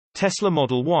Tesla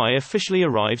Model Y officially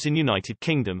arrives in United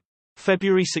Kingdom.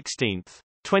 February 16,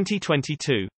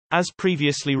 2022. As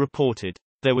previously reported,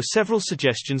 there were several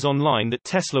suggestions online that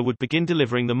Tesla would begin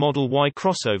delivering the Model Y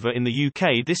crossover in the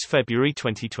UK this February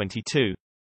 2022.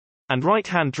 And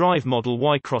right-hand drive Model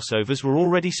Y crossovers were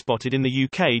already spotted in the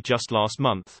UK just last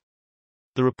month.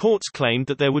 The reports claimed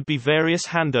that there would be various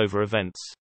handover events,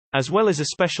 as well as a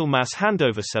special mass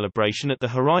handover celebration at the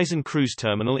Horizon Cruise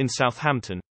Terminal in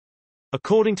Southampton.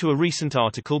 According to a recent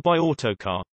article by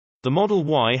Autocar, the Model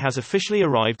Y has officially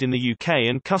arrived in the UK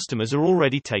and customers are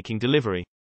already taking delivery.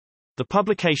 The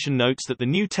publication notes that the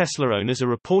new Tesla owners are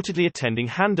reportedly attending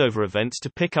handover events to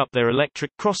pick up their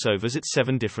electric crossovers at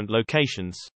 7 different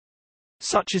locations,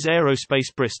 such as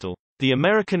Aerospace Bristol, the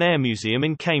American Air Museum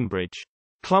in Cambridge,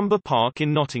 Clumber Park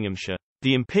in Nottinghamshire,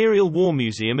 the Imperial War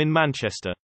Museum in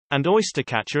Manchester, and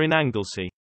Oystercatcher in Anglesey.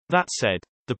 That said,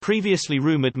 the previously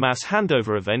rumoured mass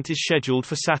handover event is scheduled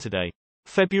for Saturday,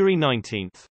 February 19,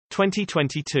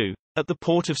 2022, at the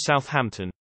port of Southampton.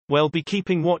 Well, be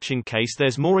keeping watch in case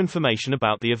there's more information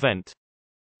about the event.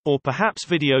 Or perhaps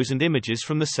videos and images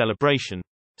from the celebration.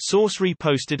 Source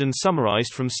reposted and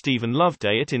summarized from Steven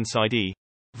Loveday at insideevs.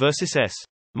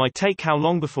 My take: how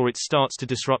long before it starts to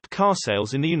disrupt car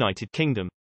sales in the United Kingdom?